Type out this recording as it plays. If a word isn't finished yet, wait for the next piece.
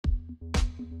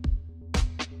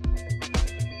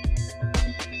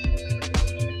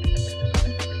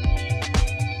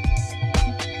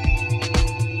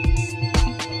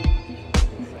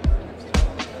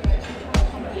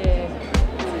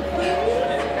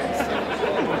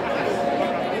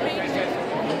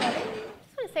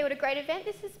Great event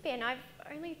this has been. I've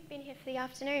only been here for the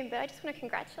afternoon, but I just want to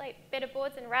congratulate Better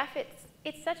Boards and RAF.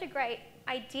 It's such a great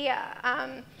idea.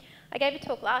 I gave a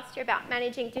talk last year about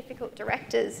managing difficult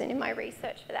directors, and in my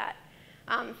research for that,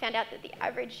 found out that the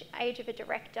average age of a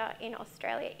director in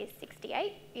Australia is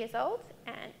 68 years old,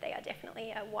 and they are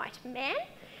definitely a white man.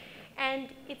 And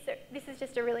this is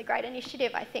just a really great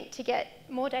initiative, I think, to get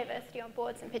more diversity on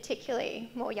boards and particularly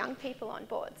more young people on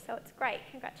board. So it's great.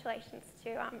 Congratulations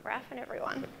to RAF and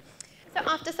everyone. So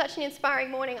after such an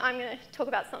inspiring morning, I'm going to talk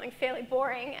about something fairly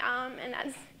boring,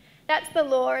 and that's the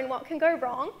law and what can go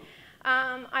wrong.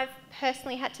 I've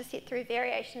personally had to sit through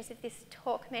variations of this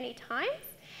talk many times,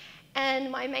 and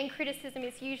my main criticism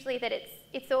is usually that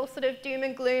it's all sort of doom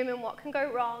and gloom and what can go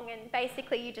wrong, and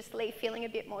basically you just leave feeling a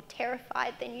bit more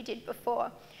terrified than you did before.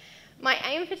 My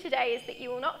aim for today is that you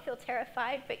will not feel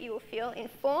terrified, but you will feel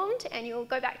informed, and you will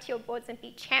go back to your boards and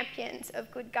be champions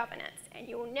of good governance, and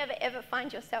you will never ever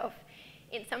find yourself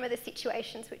in some of the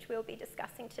situations which we'll be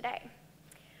discussing today.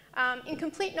 In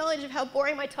complete knowledge of how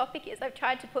boring my topic is, I've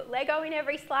tried to put Lego in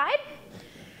every slide.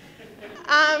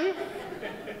 And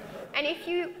if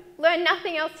you learn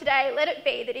nothing else today, let it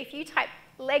be that if you type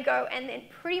Lego and then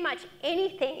pretty much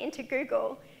anything into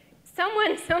Google,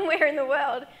 someone somewhere in the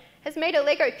world has made a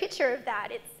Lego picture of that.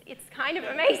 It's kind of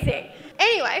amazing.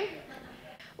 Anyway,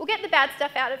 we'll get the bad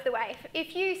stuff out of the way.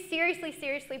 If you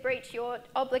seriously breach your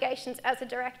obligations as a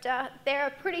director, there are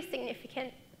pretty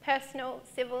significant personal,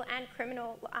 civil and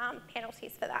criminal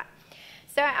penalties for that.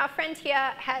 So our friend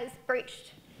here has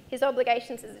breached his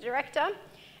obligations as a director,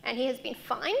 and he has been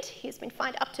fined. He has been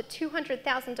fined up to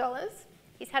 $200,000.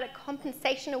 He's had a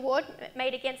compensation award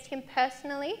made against him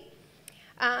personally.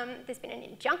 There's been an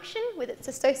injunction with its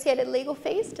associated legal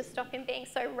fees to stop him being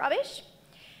so rubbish.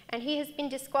 And he has been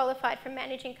disqualified from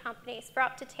managing companies for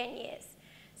up to 10 years.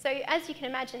 So as you can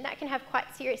imagine, that can have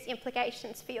quite serious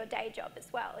implications for your day job as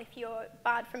well if you're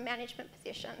barred from management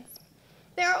positions.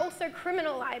 There are also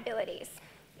criminal liabilities.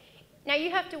 Now you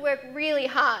have to work really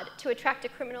hard to attract a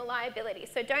criminal liability,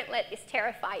 so don't let this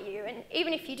terrify you. And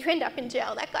even if you do end up in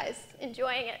jail, that guy's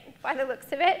enjoying it by the looks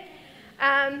of it.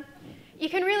 You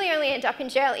can really only end up in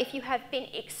jail if you have been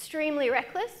extremely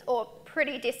reckless or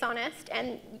pretty dishonest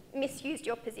and misused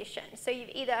your position. So you've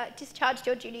either discharged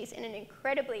your duties in an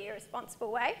incredibly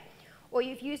irresponsible way, or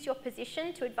you've used your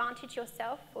position to advantage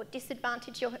yourself or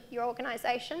disadvantage your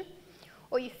organisation,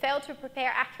 or you failed to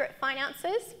prepare accurate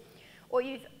finances, or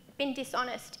you've been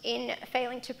dishonest in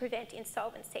failing to prevent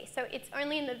insolvency. So it's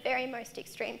only in the very most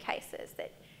extreme cases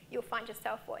that you'll find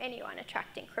yourself or anyone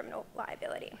attracting criminal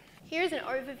liability. Here's an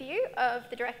overview of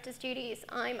the director's duties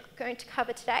I'm going to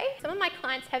cover today. Some of my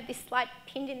clients have this slide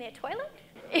pinned in their toilet.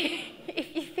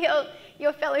 If you feel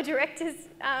your fellow directors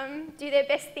do their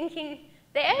best thinking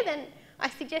there, then I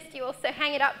suggest you also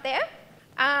hang it up there.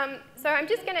 So I'm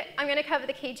going to cover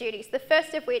the key duties, the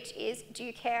first of which is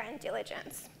due care and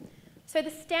diligence. So the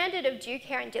standard of due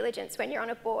care and diligence when you're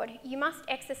on a board, you must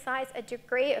exercise a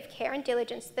degree of care and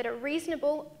diligence that a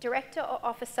reasonable director or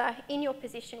officer in your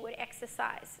position would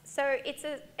exercise. So it's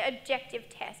an objective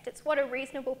test. It's what a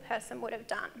reasonable person would have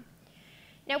done.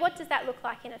 Now, what does that look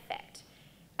like in effect?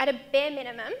 At a bare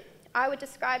minimum, I would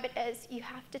describe it as you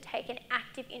have to take an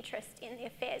active interest in the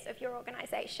affairs of your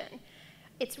organisation.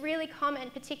 It's really common,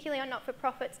 particularly on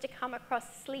not-for-profits, to come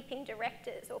across sleeping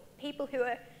directors or people who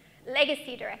are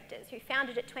legacy directors who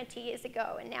founded it 20 years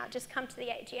ago and now just come to the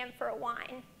AGM for a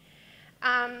wine.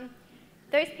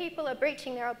 Those people are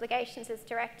breaching their obligations as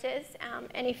directors,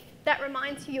 and if that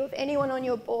reminds you of anyone on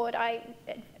your board, I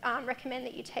recommend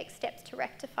that you take steps to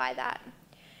rectify that.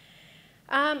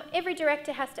 Every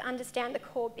director has to understand the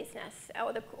core business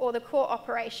or the core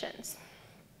operations,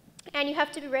 and you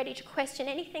have to be ready to question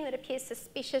anything that appears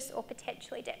suspicious or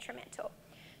potentially detrimental.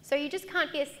 So you just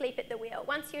can't be asleep at the wheel.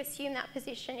 Once you assume that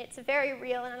position, it's a very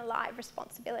real and alive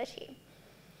responsibility.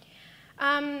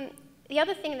 The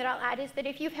other thing that I'll add is that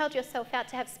if you've held yourself out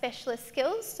to have specialist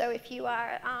skills, so if you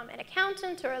are an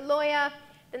accountant or a lawyer,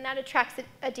 then that attracts an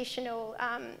additional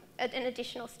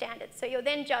standard. So you're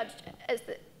then judged as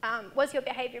was your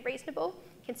behaviour reasonable,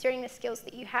 considering the skills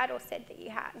that you had or said that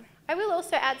you had. I will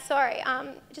also add,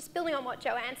 just building on what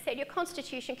Joanne said, your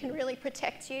constitution can really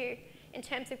protect you in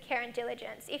terms of care and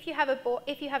diligence. If you have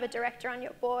a director on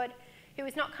your board who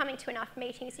is not coming to enough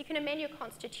meetings, you can amend your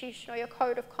constitution or your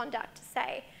code of conduct to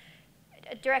say,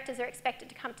 directors are expected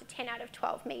to come to 10 out of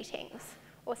 12 meetings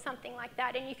or something like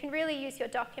that. And you can really use your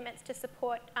documents to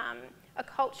support a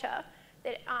culture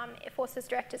that it forces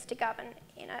directors to govern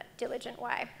in a diligent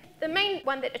way. The main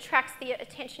one that attracts the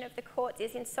attention of the courts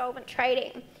is insolvent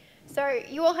trading. So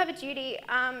you all have a duty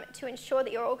to ensure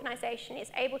that your organisation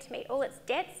is able to meet all its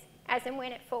debts as and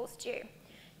when it falls due.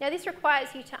 Now this requires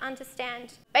you to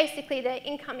understand basically the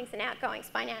incomings and outgoings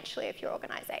financially of your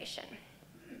organisation.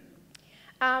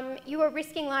 You are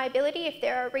risking liability if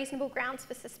there are reasonable grounds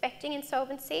for suspecting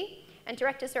insolvency and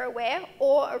directors are aware,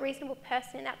 or a reasonable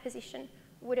person in that position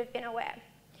would have been aware.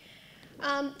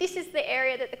 This is the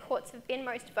area that the courts have been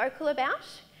most vocal about.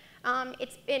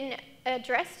 It's been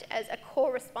addressed as a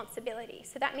core responsibility.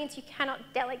 So that means you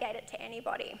cannot delegate it to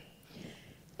anybody.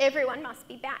 Everyone must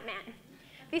be Batman.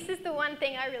 This is the one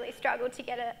thing I really struggled to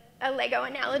get a Lego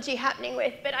analogy happening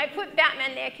with, but I put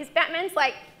Batman there because Batman's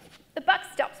like, the buck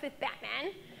stops with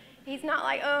Batman. He's not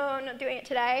like, oh, I'm not doing it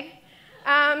today.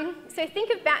 So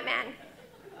think of Batman.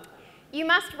 You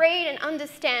must read and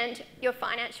understand your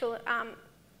financial,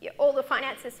 all the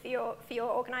finances for your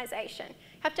organisation.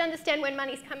 You have to understand when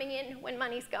money's coming in, when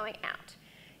money's going out.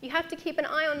 You have to keep an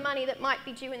eye on money that might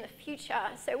be due in the future.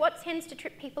 So what tends to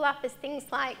trip people up is things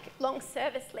like long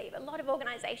service leave. A lot of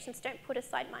organisations don't put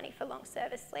aside money for long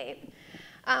service leave.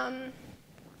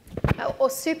 Or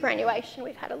superannuation.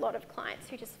 We've had a lot of clients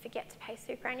who just forget to pay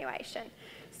superannuation.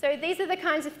 So these are the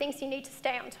kinds of things you need to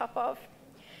stay on top of.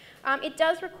 It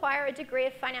does require a degree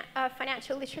of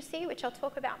financial literacy, which I'll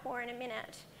talk about more in a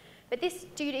minute. But this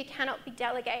duty cannot be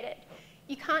delegated.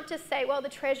 You can't just say, well, the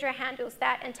Treasurer handles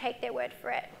that and take their word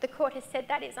for it. The court has said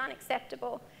that is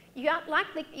unacceptable. You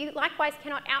likewise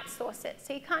cannot outsource it.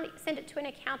 So you can't send it to an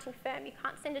accounting firm. You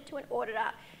can't send it to an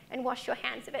auditor and wash your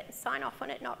hands of it and sign off on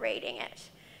it not reading it.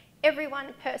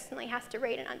 Everyone personally has to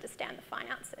read and understand the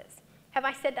finances. Have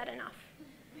I said that enough?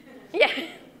 Yeah,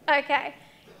 okay.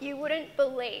 You wouldn't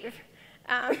believe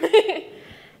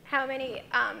how many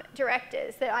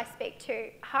directors that I speak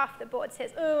to, half the board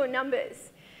says, oh,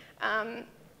 numbers. And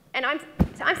I'm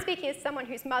speaking as someone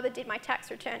whose mother did my tax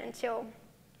return until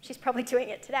she's probably doing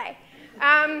it today.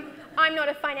 I'm not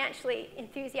a financially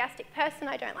enthusiastic person.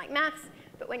 I don't like maths.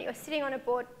 But when you're sitting on a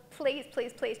board, please,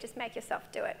 please, please just make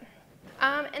yourself do it.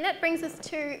 And that brings us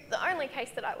to the only case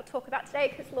that I will talk about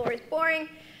today, because law is boring.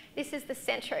 This is the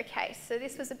Centro case. So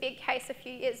this was a big case a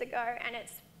few years ago, and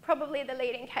it's probably the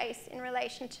leading case in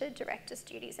relation to directors'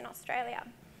 duties in Australia.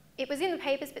 It was in the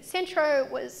papers, but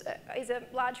Centro is a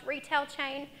large retail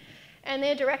chain, and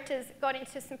their directors got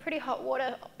into some pretty hot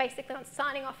water, basically on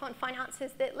signing off on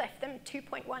finances that left them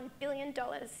 $2.1 billion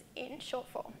in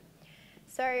shortfall.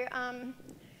 So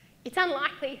it's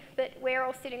unlikely that we're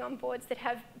all sitting on boards that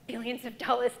have billions of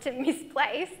dollars to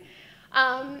misplace,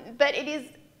 but it is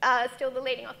still the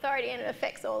leading authority and it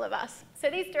affects all of us.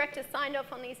 So these directors signed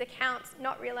off on these accounts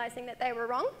not realising that they were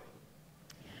wrong.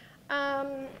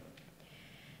 And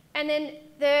then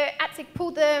the ATSIC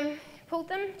pulled them,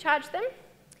 charged them,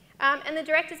 and the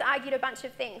directors argued a bunch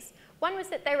of things. One was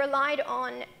that they relied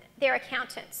on their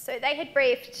accountants. So they had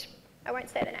briefed, I won't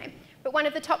say the name, but one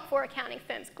of the top 4 accounting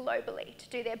firms globally to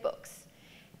do their books.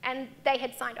 And they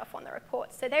had signed off on the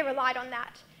reports. So they relied on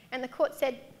that. And the court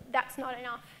said, that's not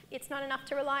enough. It's not enough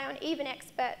to rely on even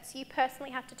experts. You personally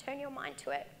have to turn your mind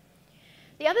to it.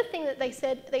 The other thing that they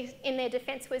said in their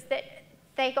defence was that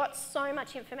they got so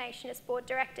much information as board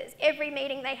directors. Every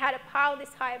meeting they had a pile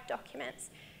this high of documents.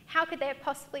 How could they have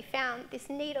possibly found this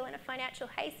needle in a financial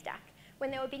haystack when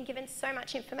they were being given so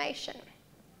much information?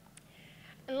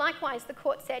 And likewise, the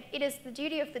court said, it is the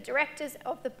duty of the directors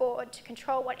of the board to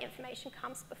control what information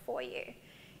comes before you.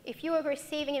 If you are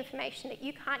receiving information that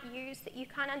you can't use, that you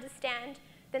can't understand,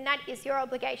 then that is your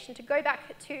obligation to go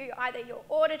back to either your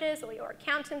auditors or your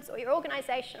accountants or your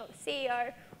organisation or the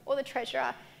CEO or the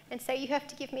treasurer and say, you have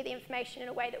to give me the information in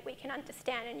a way that we can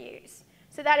understand and use.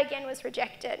 So that again was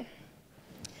rejected.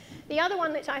 The other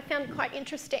one that I found quite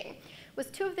interesting was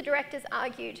 2 of the directors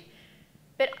argued,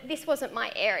 but this wasn't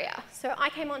my area. So I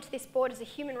came onto this board as a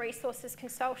human resources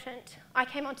consultant. I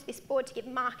came onto this board to give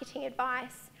marketing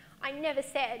advice. I never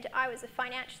said I was a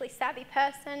financially savvy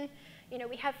person. You know,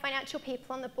 we have financial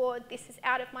people on the board. This is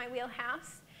out of my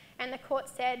wheelhouse. And the court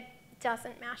said,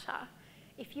 doesn't matter.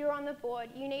 If you're on the board,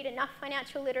 you need enough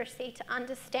financial literacy to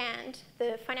understand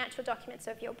the financial documents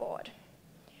of your board.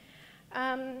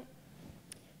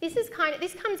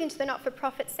 This comes into the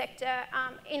not-for-profit sector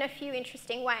in a few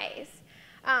interesting ways.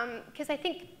 Because I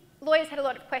think lawyers had a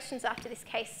lot of questions after this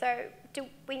case. So do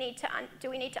we need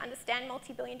to understand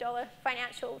multi-billion-dollar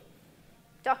financial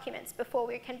documents before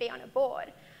we can be on a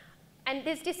board? and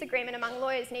there's disagreement among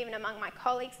lawyers and even among my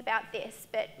colleagues about this,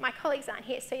 but my colleagues aren't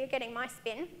here, so you're getting my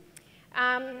spin.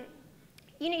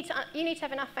 You need to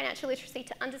have enough financial literacy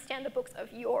to understand the books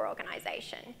of your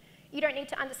organisation. You don't need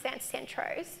to understand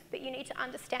Centro's, but you need to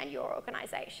understand your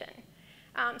organisation.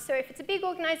 So if it's a big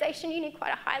organisation, you need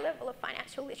quite a high level of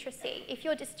financial literacy. If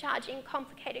you're discharging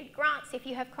complicated grants, if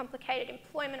you have complicated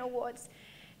employment awards,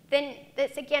 then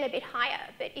that's again a bit higher.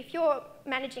 But if you're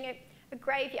managing a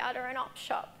graveyard or an op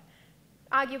shop,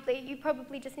 arguably you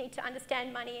probably just need to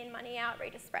understand money in, money out,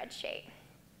 read a spreadsheet.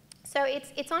 So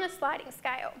it's on a sliding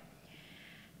scale.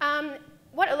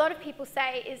 What a lot of people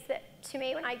say is that, to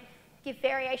me, when I give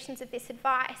variations of this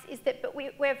advice, is that but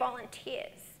we're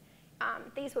volunteers.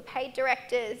 These were paid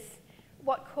directors.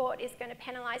 What court is going to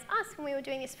penalise us when we were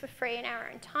doing this for free in our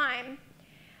own time?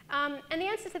 And the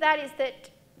answer to that is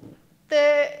that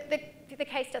the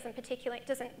case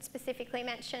doesn't specifically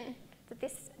mention that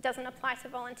this doesn't apply to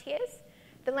volunteers.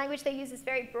 The language they use is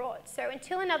very broad. So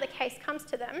until another case comes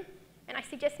to them, and I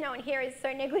suggest no one here is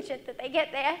so negligent that they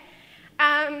get there,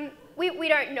 we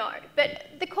don't know.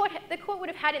 But the court would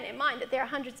have had in their mind that there are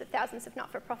hundreds of thousands of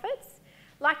not-for-profits.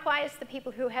 Likewise, the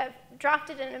people who have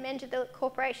drafted and amended the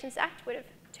Corporations Act would have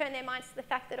turned their minds to the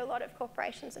fact that a lot of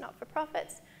corporations are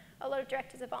not-for-profits, a lot of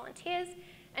directors are volunteers,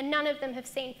 and none of them have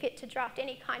seen fit to draft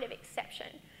any kind of exception.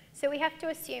 So we have to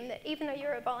assume that even though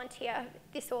you're a volunteer,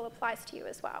 this all applies to you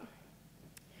as well.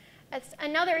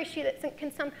 Another issue that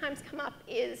can sometimes come up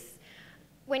is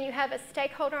when you have a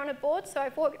stakeholder on a board. So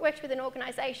I've worked with an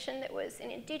organisation that was an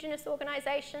Indigenous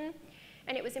organisation,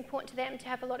 and it was important to them to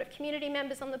have a lot of community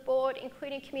members on the board,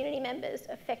 including community members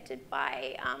affected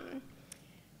by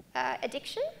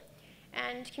addiction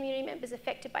and community members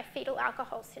affected by fetal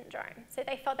alcohol syndrome. So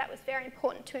they felt that was very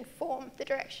important to inform the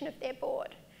direction of their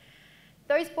board.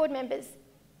 Those board members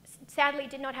sadly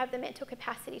did not have the mental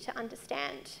capacity to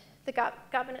understand the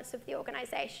governance of the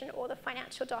organisation or the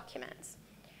financial documents.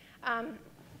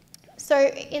 So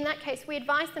in that case, we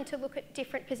advised them to look at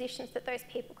different positions that those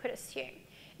people could assume.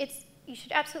 You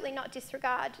should absolutely not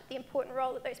disregard the important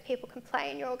role that those people can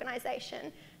play in your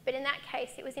organisation, but in that case,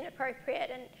 it was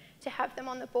inappropriate to have them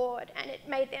on the board, and it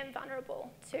made them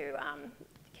vulnerable to,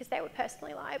 because they were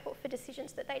personally liable for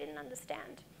decisions that they didn't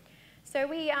understand. So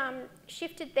we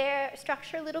shifted their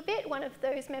structure a little bit. One of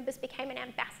those members became an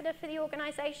ambassador for the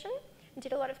organisation and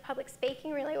did a lot of public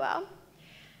speaking really well.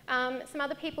 Some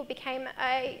other people became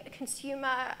a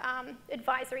consumer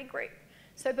advisory group.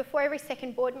 So before every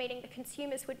second board meeting, the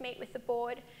consumers would meet with the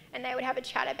board and they would have a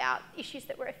chat about issues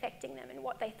that were affecting them and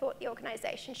what they thought the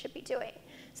organisation should be doing.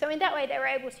 So in that way, they were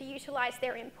able to utilise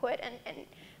their input and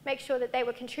make sure that they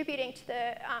were contributing to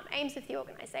the aims of the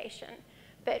organisation,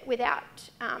 but without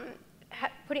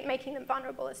making them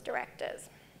vulnerable as directors.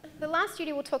 The last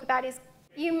duty we'll talk about is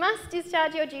you must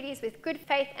discharge your duties with good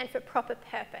faith and for proper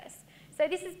purpose. So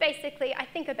this is basically, I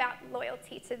think, about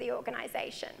loyalty to the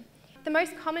organisation. The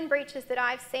most common breaches that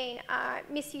I've seen are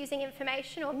misusing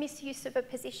information or misuse of a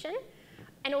position,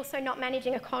 and also not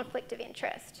managing a conflict of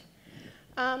interest.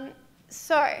 Oh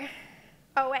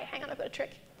wait, hang on, I've got a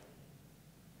trick.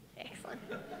 Excellent.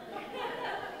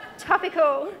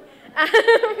 Topical.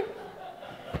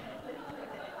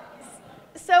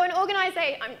 So an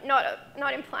organisation, I'm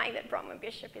not implying that Bronwyn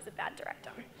Bishop is a bad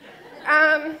director.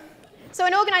 So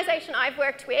an organisation I've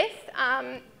worked with,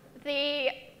 I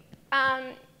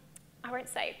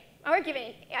won't give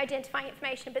any identifying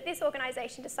information, but this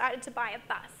organisation decided to buy a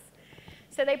bus.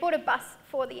 So they bought a bus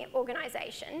for the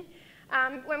organisation.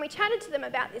 When we chatted to them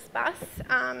about this bus,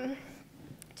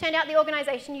 turned out the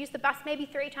organisation used the bus maybe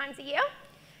 3 times a year.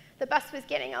 The bus was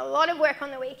getting a lot of work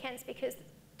on the weekends because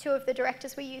 2 of the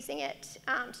directors were using it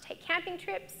to take camping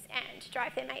trips and to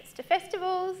drive their mates to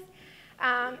festivals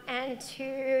and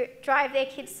to drive their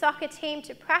kids' soccer team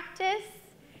to practice.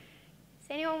 Does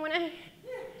anyone want to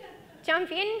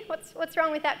jump in? What's wrong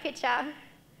with that picture?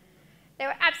 They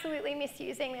were absolutely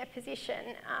misusing their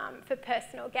position for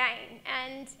personal gain.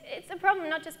 And it's a problem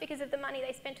not just because of the money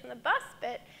they spent on the bus,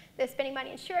 but they're spending money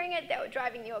insuring it, they were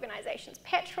driving the organisation's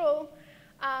petrol.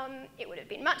 It would have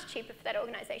been much cheaper for that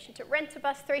organisation to rent a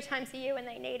bus 3 times a year when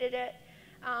they needed it.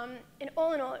 And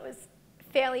all in all, it was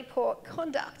fairly poor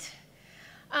conduct.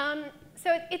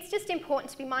 So it's just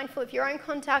important to be mindful of your own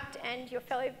conduct and your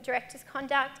fellow directors'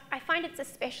 conduct. I find it's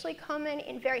especially common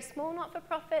in very small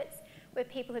not-for-profits where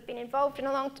people have been involved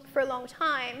for a long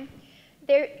time.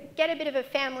 They get a bit of a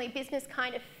family business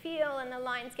kind of feel and the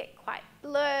lines get quite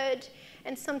blurred,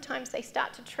 and sometimes they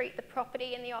start to treat the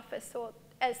property in the office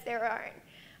as their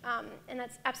own. And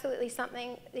that's absolutely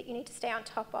something that you need to stay on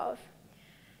top of.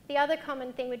 The other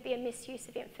common thing would be a misuse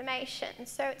of information.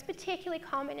 So it's particularly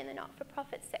common in the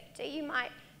not-for-profit sector. You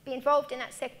might be involved in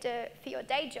that sector for your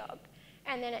day job,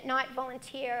 and then at night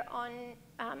volunteer on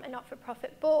a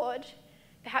not-for-profit board.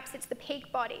 Perhaps it's the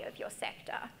peak body of your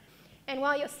sector. And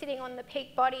while you're sitting on the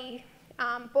peak body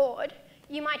board,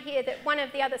 you might hear that one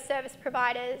of the other service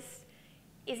providers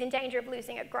is in danger of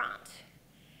losing a grant.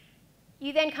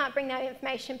 You then can't bring that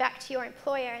information back to your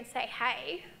employer and say,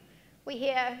 hey, we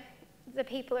hear the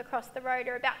people across the road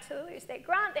are about to lose their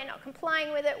grant, they're not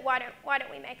complying with it, why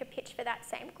don't we make a pitch for that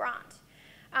same grant?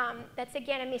 That's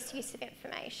again a misuse of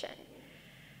information.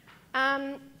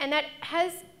 And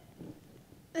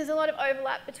there's a lot of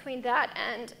overlap between that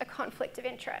and a conflict of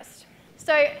interest.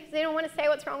 So does anyone want to say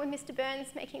what's wrong with Mr. Burns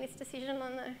making this decision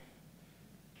on the...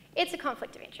 It's a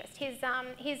conflict of interest.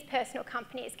 His personal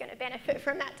company is going to benefit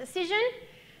from that decision.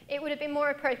 It would have been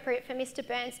more appropriate for Mr.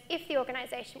 Burns, if the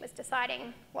organisation was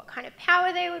deciding what kind of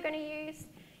power they were going to use,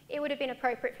 it would have been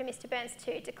appropriate for Mr. Burns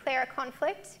to declare a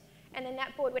conflict, and then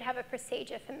that board would have a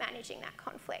procedure for managing that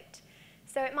conflict.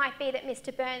 So it might be that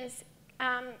Mr. Burns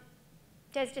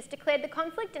has just declared the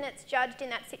conflict and it's judged in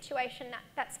that situation.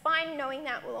 That's fine, knowing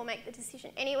that we'll all make the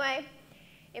decision anyway.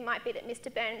 It might be that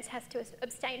Mr. Burns has to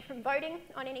abstain from voting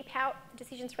on any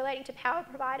decisions relating to power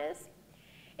providers.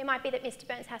 It might be that Mr.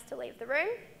 Burns has to leave the room.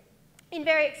 In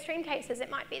very extreme cases,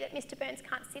 it might be that Mr. Burns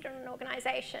can't sit on an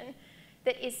organisation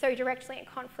that is so directly in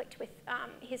conflict with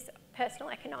his personal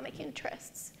economic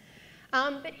interests.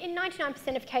 But in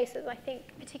 99% of cases, I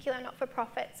think, particularly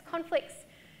not-for-profits, conflicts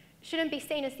shouldn't be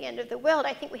seen as the end of the world.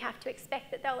 I think we have to expect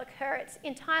that they'll occur. It's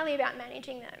entirely about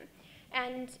managing them.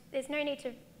 And there's no need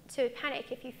to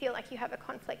panic if you feel like you have a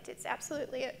conflict. It's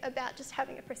absolutely about just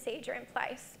having a procedure in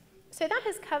place. So that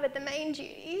has covered the main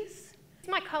duties.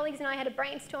 My colleagues and I had a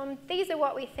brainstorm. These are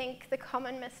what we think the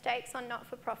common mistakes on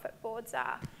not-for-profit boards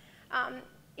are.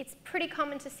 It's pretty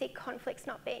common to see conflicts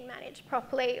not being managed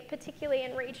properly, particularly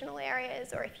in regional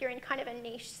areas, or if you're in kind of a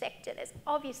niche sector, there's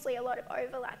obviously a lot of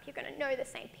overlap. You're going to know the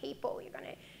same people, you're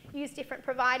going to use different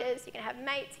providers, you're going to have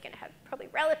mates, you're going to have probably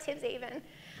relatives even.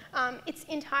 It's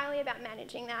entirely about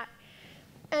managing that.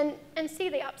 And see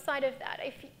the upside of that.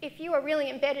 If you are really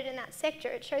embedded in that sector,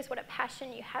 it shows what a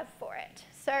passion you have for it.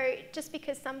 So just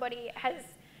because somebody has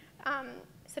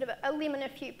sort of a limb and a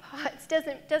few parts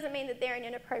doesn't mean that they're an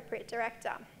inappropriate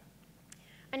director.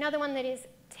 Another one that is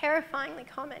terrifyingly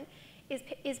common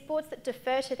is boards that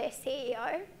defer to their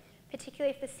CEO,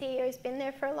 particularly if the CEO's been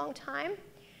there for a long time.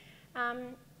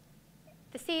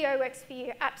 The CEO works for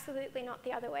you, absolutely not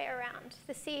the other way around.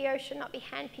 The CEO should not be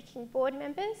handpicking board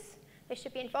members. They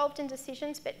should be involved in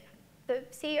decisions, but the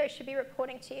CEO should be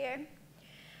reporting to you.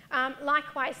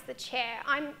 Likewise, the chair.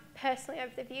 I'm personally of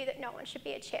the view that no one should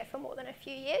be a chair for more than a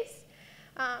few years.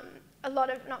 A lot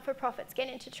of not-for-profits get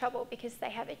into trouble because they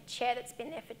have a chair that's been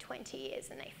there for 20 years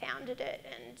and they founded it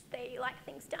and they like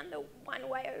things done the one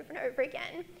way over and over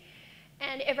again.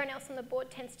 And everyone else on the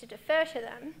board tends to defer to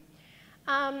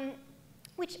them,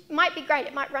 which might be great,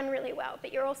 it might run really well,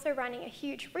 but you're also running a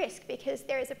huge risk because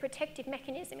there is a protective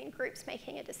mechanism in groups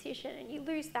making a decision, and you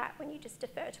lose that when you just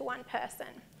defer to one person.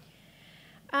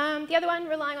 The other one,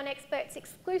 relying on experts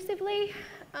exclusively.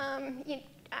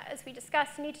 As we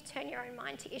discussed, you need to turn your own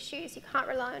mind to issues. You can't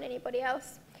rely on anybody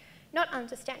else. Not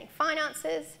understanding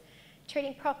finances,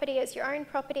 treating property as your own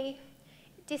property.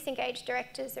 Disengaged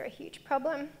directors are a huge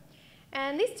problem.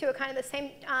 And these two are kind of the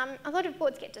same. A lot of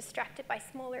boards get distracted by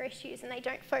smaller issues and they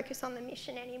don't focus on the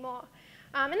mission anymore.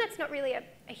 And that's not really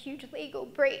a huge legal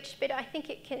breach, but I think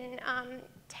it can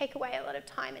take away a lot of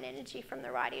time and energy from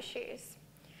the right issues.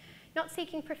 Not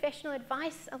seeking professional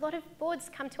advice. A lot of boards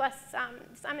come to us,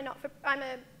 I'm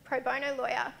a pro bono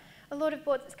lawyer. A lot of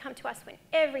boards come to us when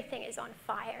everything is on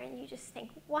fire and you just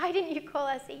think, why didn't you call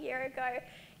us a year ago?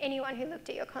 Anyone who looked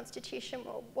at your constitution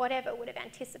or whatever would have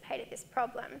anticipated this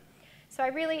problem. So I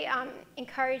really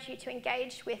encourage you to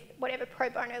engage with whatever pro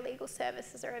bono legal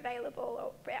services are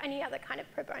available or any other kind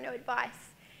of pro bono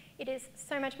advice. It is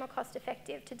so much more cost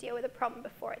effective to deal with a problem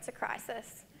before it's a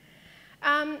crisis.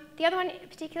 The other one,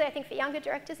 particularly I think for younger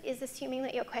directors, is assuming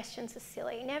that your questions are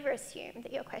silly. Never assume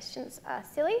that your questions are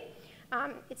silly.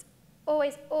 It's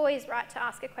always right to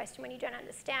ask a question when you don't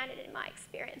understand it, in my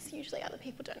experience. Usually other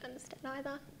people don't understand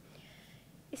either.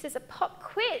 This is a pop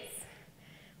quiz.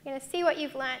 We're going to see what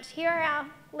you've learnt. Here are our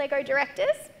Lego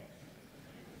directors.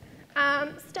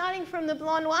 Starting from the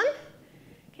blonde one.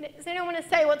 Does anyone want to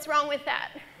say what's wrong with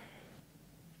that?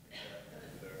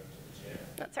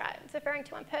 That's right, it's referring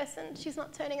to one person. She's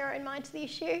not turning her own mind to the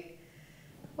issue.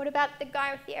 What about the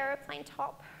guy with the aeroplane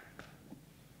top?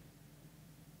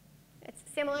 It's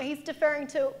similar. He's deferring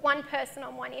to one person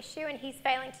on one issue and he's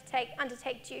failing to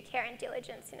undertake due care and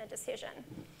diligence in a decision.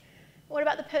 What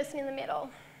about the person in the middle?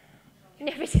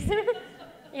 Nepotism.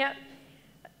 Yep.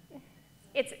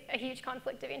 It's a huge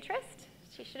conflict of interest.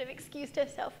 She should have excused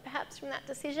herself perhaps from that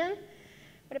decision.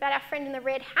 What about our friend in the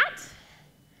red hat?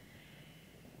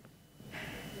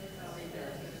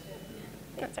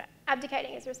 That's right.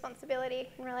 Abdicating his responsibility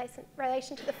in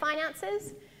relation to the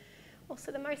finances.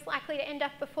 Also the most likely to end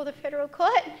up before the federal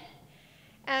court.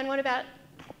 And what about,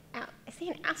 is he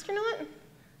an astronaut?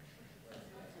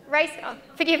 Oh,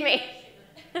 forgive me.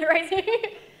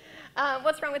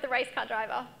 What's wrong with the race car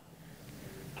driver?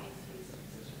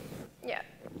 Yeah,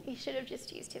 he should have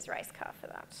just used his race car for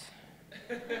that.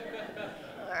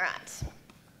 All right.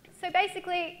 So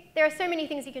basically, there are so many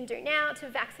things you can do now to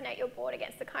vaccinate your board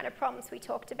against the kind of problems we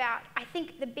talked about. I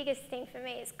think the biggest thing for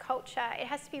me is culture. It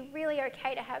has to be really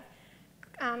okay to have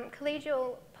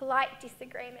collegial, polite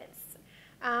disagreements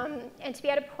and to be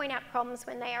able to point out problems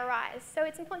when they arise. So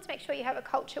it's important to make sure you have a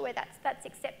culture where that's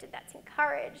accepted, that's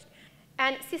encouraged.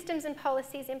 And systems and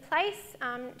policies in place.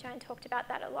 Joan talked about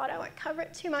that a lot. I won't cover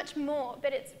it too much more,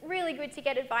 but it's really good to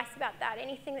get advice about that.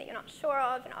 Anything that you're not sure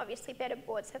of, and obviously Better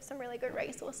Boards have some really good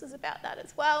resources about that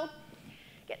as well.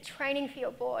 Get training for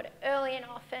your board early and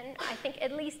often. I think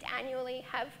at least annually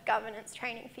have governance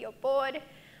training for your board.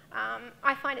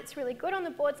 I find it's really good on the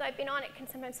boards I've been on. It can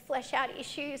sometimes flesh out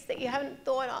issues that you haven't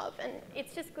thought of, and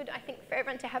it's just good, I think, for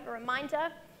everyone to have a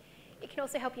reminder. It can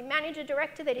also help you manage a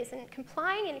director that isn't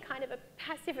complying in kind of a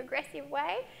passive-aggressive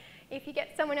way. If you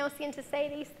get someone else in to say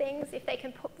these things, if they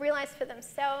can realise for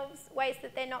themselves ways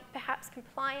that they're not perhaps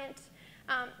compliant,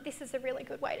 this is a really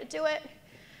good way to do it.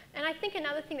 And I think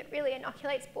another thing that really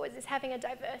inoculates boards is having a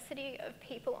diversity of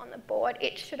people on the board.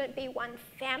 It shouldn't be one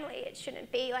family. It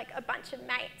shouldn't be like a bunch of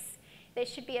mates. There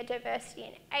should be a diversity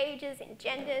in ages, in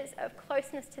genders, of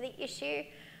closeness to the issue.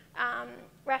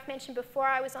 Raf mentioned before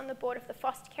I was on the board of the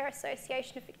Foster Care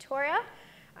Association of Victoria.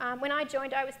 When I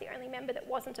joined, I was the only member that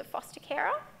wasn't a foster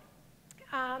carer.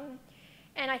 And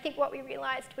I think what we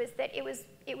realised was that it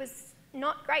was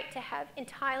not great to have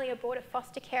entirely a board of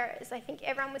foster carers. I think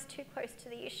everyone was too close to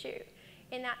the issue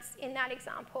in that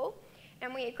example.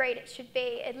 And we agreed it should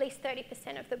be at least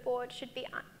 30% of the board should be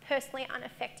personally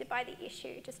unaffected by the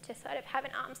issue, just to sort of have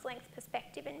an arm's length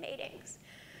perspective in meetings.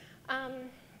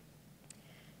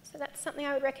 So that's something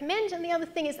I would recommend. And the other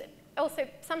thing is that also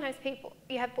sometimes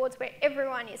you have boards where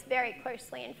everyone is very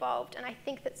closely involved, and I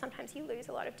think that sometimes you lose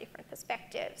a lot of different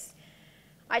perspectives.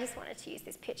 I just wanted to use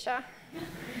this picture.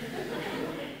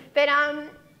 But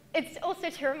it's also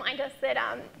to remind us that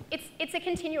it's a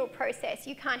continual process.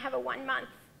 You can't have a 1 month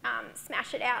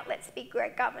smash it out, let's be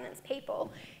great governance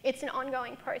people. It's an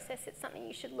ongoing process. It's something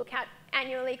you should look at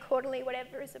annually, quarterly,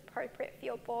 whatever is appropriate for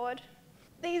your board.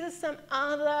 These are some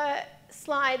other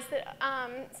slides that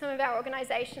some of our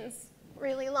organisations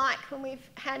really like when we've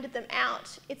handed them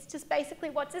out. It's just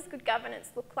basically, what does good governance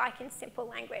look like in simple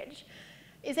language?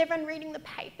 Is everyone reading the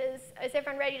papers? Is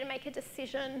everyone ready to make a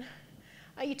decision?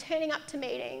 Are you turning up to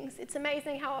meetings? It's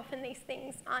amazing how often these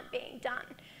things aren't being done.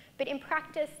 But in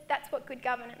practice, that's what good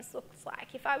governance looks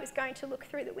like. If I was going to look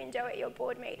through the window at your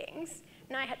board meetings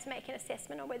and I had to make an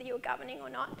assessment on whether you were governing or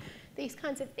not, these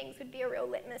kinds of things would be a real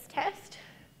litmus test.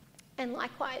 And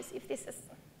likewise, if this is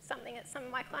something that some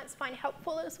of my clients find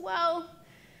helpful as well,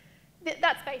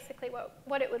 that's basically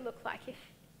what it would look like if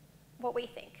what we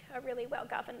think a really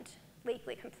well-governed,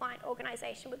 legally compliant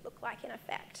organisation would look like in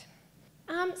effect.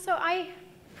 So I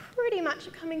pretty much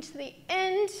are coming to the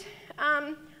end.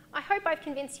 I hope I've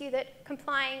convinced you that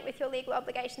complying with your legal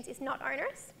obligations is not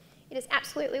onerous. It is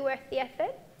absolutely worth the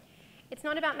effort. It's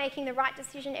not about making the right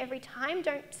decision every time.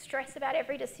 Don't stress about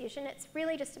every decision. It's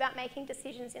really just about making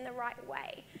decisions in the right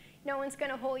way. No one's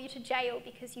going to haul you to jail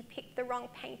because you picked the wrong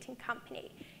painting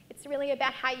company. It's really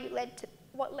about how you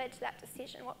what led to that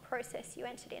decision, what process you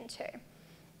entered into.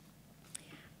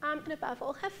 And above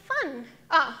all, have fun.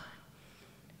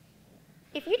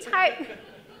 If you type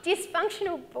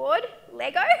dysfunctional board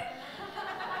Lego,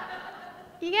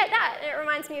 you get that. It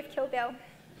reminds me of Kill Bill.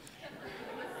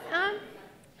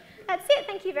 That's it.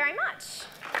 Thank you very much.